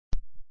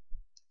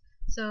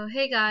So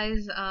hey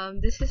guys,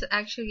 this is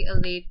actually a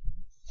late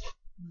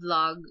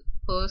vlog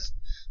post.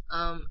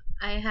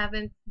 I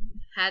haven't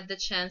had the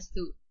chance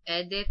to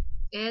edit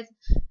it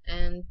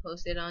and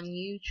post it on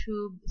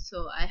YouTube,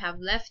 so I have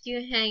left you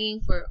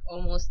hanging for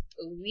almost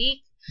a week,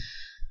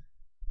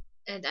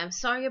 and I'm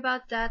sorry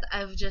about that.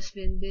 I've just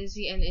been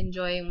busy and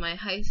enjoying my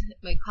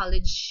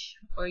college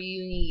or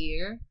uni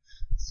year,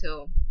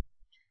 so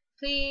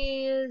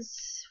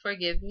please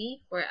forgive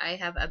me for I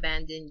have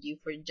abandoned you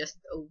for just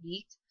a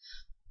week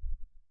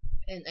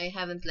and I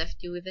haven't left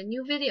you with a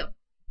new video.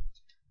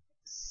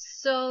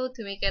 So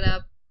to make it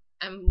up,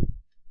 I'm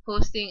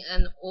posting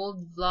an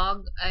old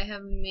vlog I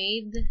have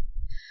made,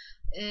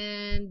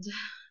 and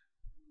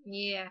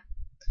yeah,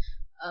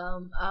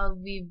 I'll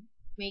be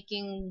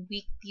making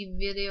weekly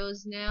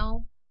videos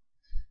now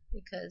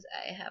because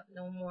I have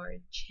no more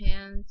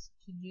chance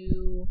to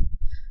do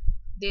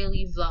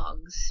daily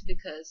vlogs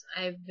because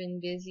I've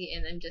been busy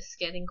and I'm just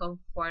getting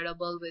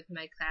comfortable with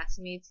my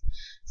classmates.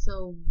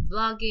 So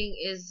vlogging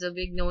is a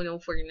big no-no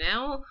for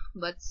now,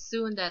 but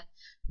soon that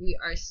we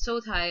are so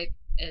tight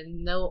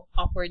and no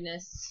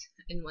awkwardness,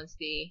 and once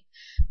they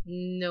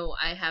know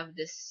I have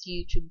this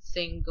YouTube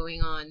thing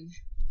going on,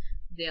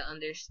 they'll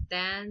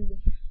understand.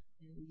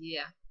 And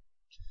yeah,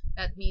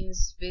 that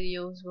means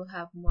videos will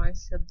have more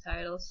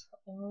subtitles.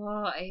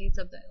 Oh, I hate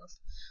subtitles.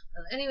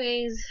 Well,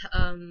 anyways,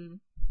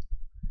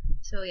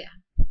 so yeah,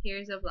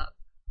 here's a vlog.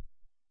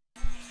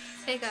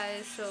 Hey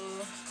guys, so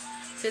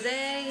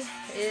today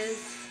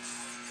is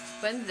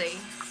Wednesday.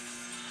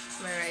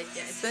 Am I right?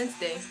 Yeah, it's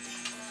Wednesday.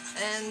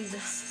 And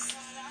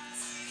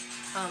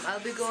I'll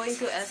be going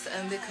to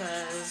SM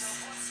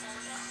because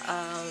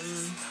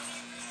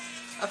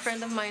a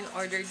friend of mine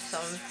ordered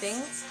something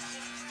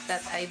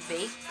that I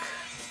bake,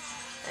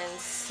 and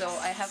so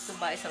I have to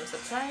buy some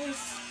supplies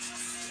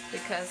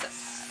because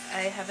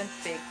I haven't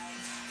baked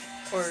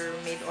or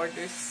made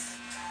orders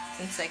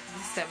since like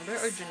December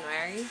or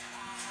January.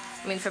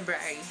 I mean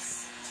February.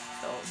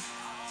 So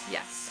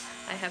yeah,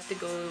 I have to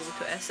go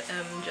to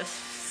SM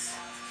just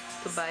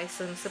to buy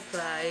some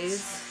supplies,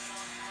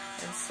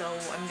 and so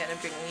I'm gonna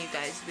bring you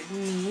guys with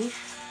me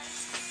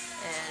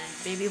and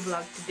maybe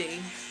vlog today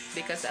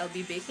because I'll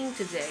be baking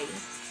today.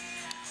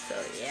 So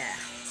yeah,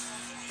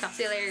 talk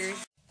to you later.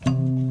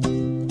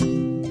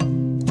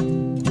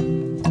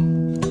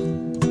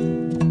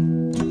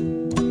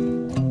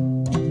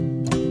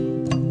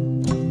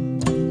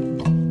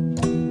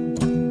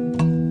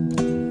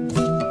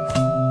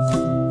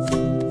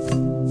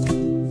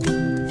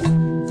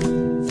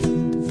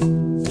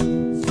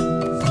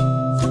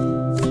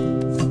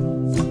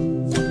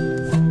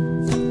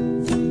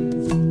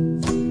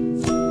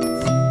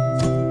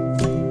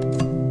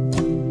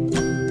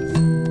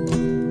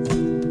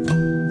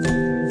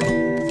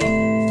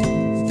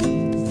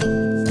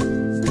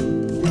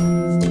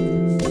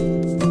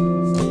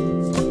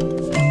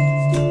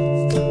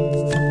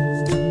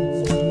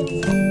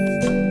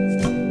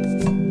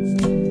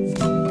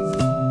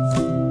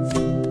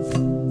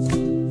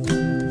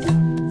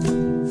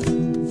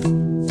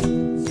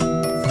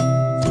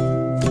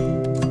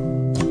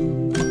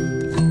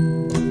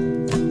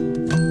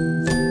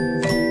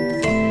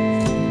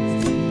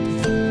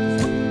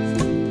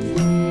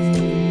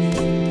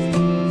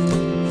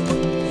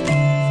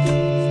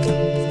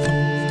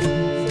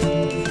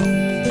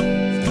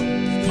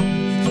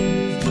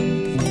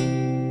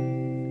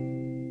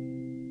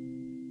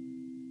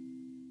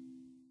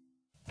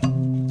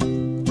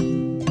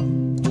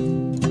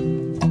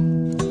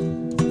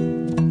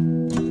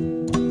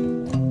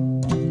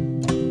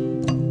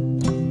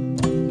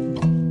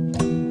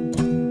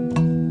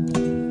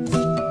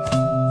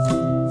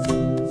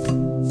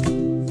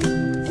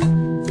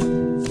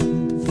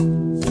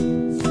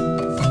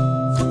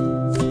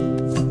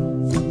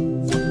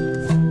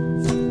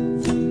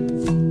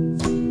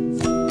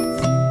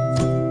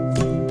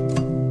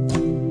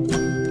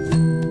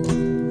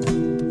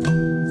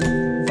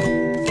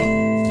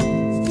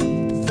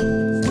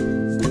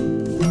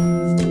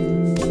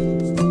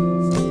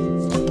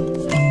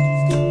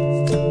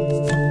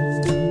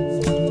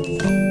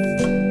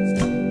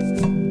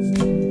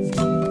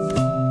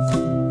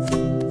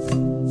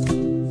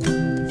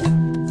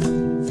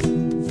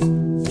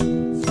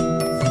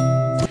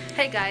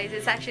 Guys,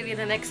 it's actually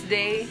the next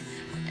day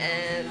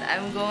and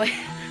I'm going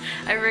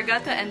I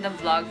forgot to end the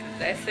vlog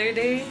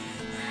yesterday,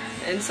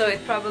 and so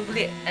it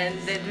probably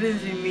ended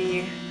with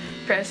me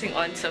pressing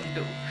on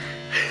subdue.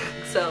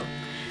 So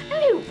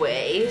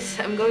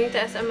anyways, I'm going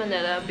to SM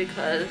Manila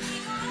because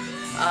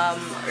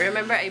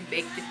remember I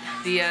baked it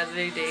the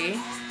other day,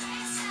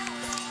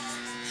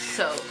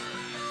 so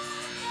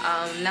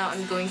now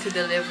I'm going to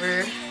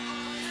deliver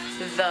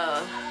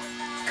the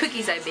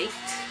cookies I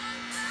baked,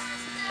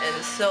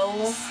 and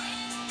so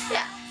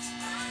yeah,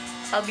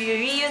 I'll be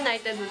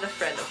reunited with a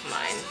friend of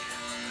mine.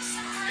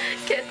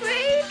 Can't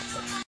wait!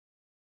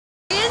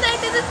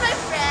 Reunited with my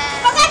friend!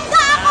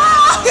 Maganda ako!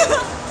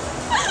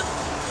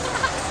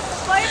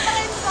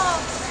 Boyfriend ko!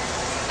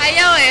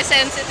 Ayaw eh,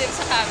 sensitive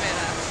sa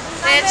camera.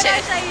 Camera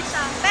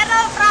siya. Pero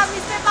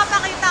promise, may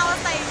papakita ko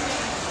sa inyo.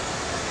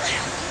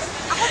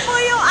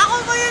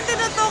 yung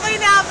tinutukoy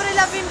ni Avril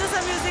Lavigne sa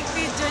music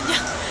video niya.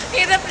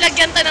 Hirap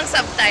lagyan to ng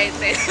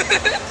subtitle.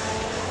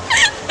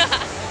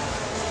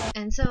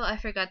 And so I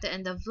forgot to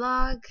end the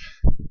vlog.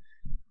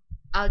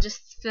 I'll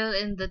just fill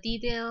in the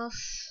details.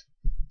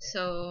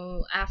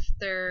 So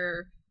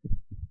after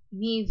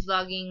me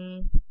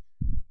vlogging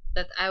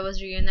that I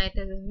was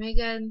reunited with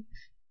Megan,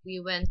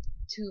 we went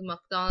to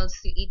McDonald's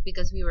to eat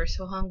because we were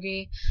so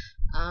hungry.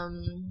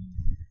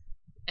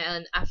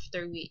 And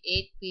after we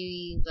ate,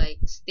 we like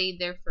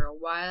stayed there for a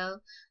while,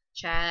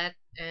 chat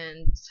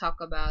and talk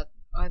about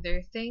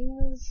other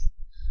things.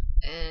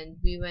 And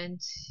we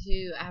went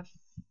to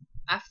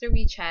after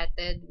we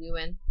chatted, we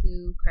went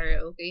to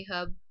karaoke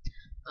hub.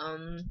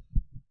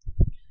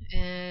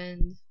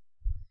 And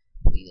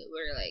we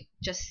were like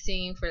just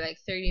singing for like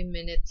 30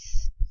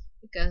 minutes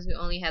because we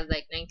only had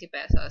like 90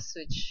 pesos,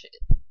 which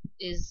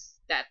is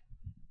that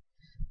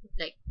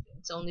like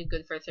it's only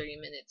good for 30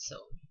 minutes. So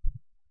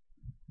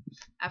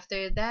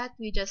after that,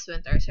 we just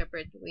went our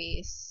separate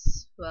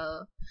ways.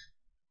 Well,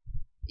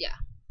 yeah.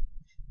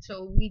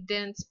 So we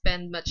didn't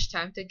spend much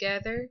time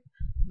together,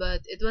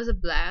 but it was a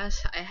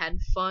blast. I had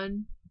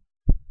fun.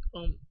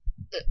 Um,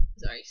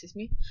 sorry, excuse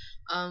me.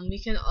 You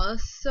can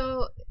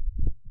also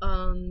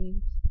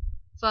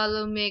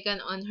follow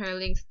Megan on her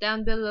links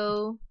down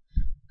below.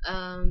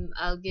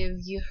 I'll give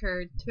you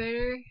her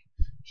Twitter.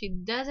 She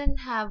doesn't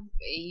have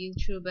a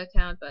YouTube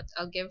account, but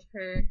I'll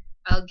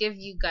give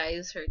you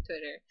guys her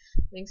Twitter.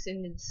 Links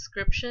in the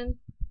description.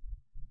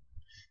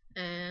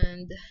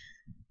 And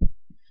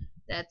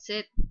that's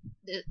it.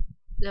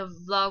 The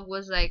vlog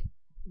was like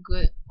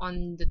good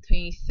on the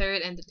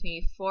 23rd and the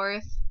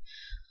 24th.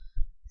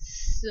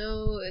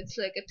 So it's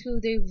like a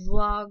 2-day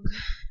vlog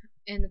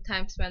in the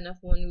time span of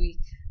 1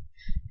 week.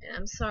 And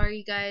I'm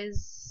sorry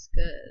guys,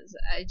 cause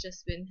I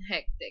just been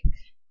hectic.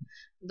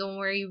 Don't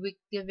worry,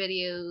 weekly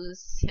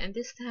videos. And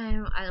this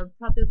time I'll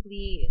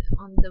probably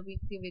on the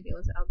weekly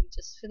videos I'll be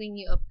just filling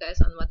you up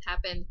guys on what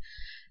happened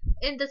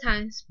in the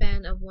time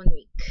span of 1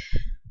 week.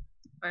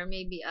 Or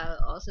maybe I'll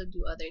also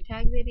do other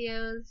tag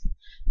videos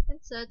and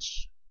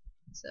such.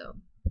 So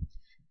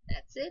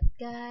that's it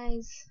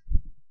guys.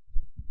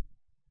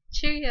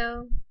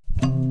 Cheerio.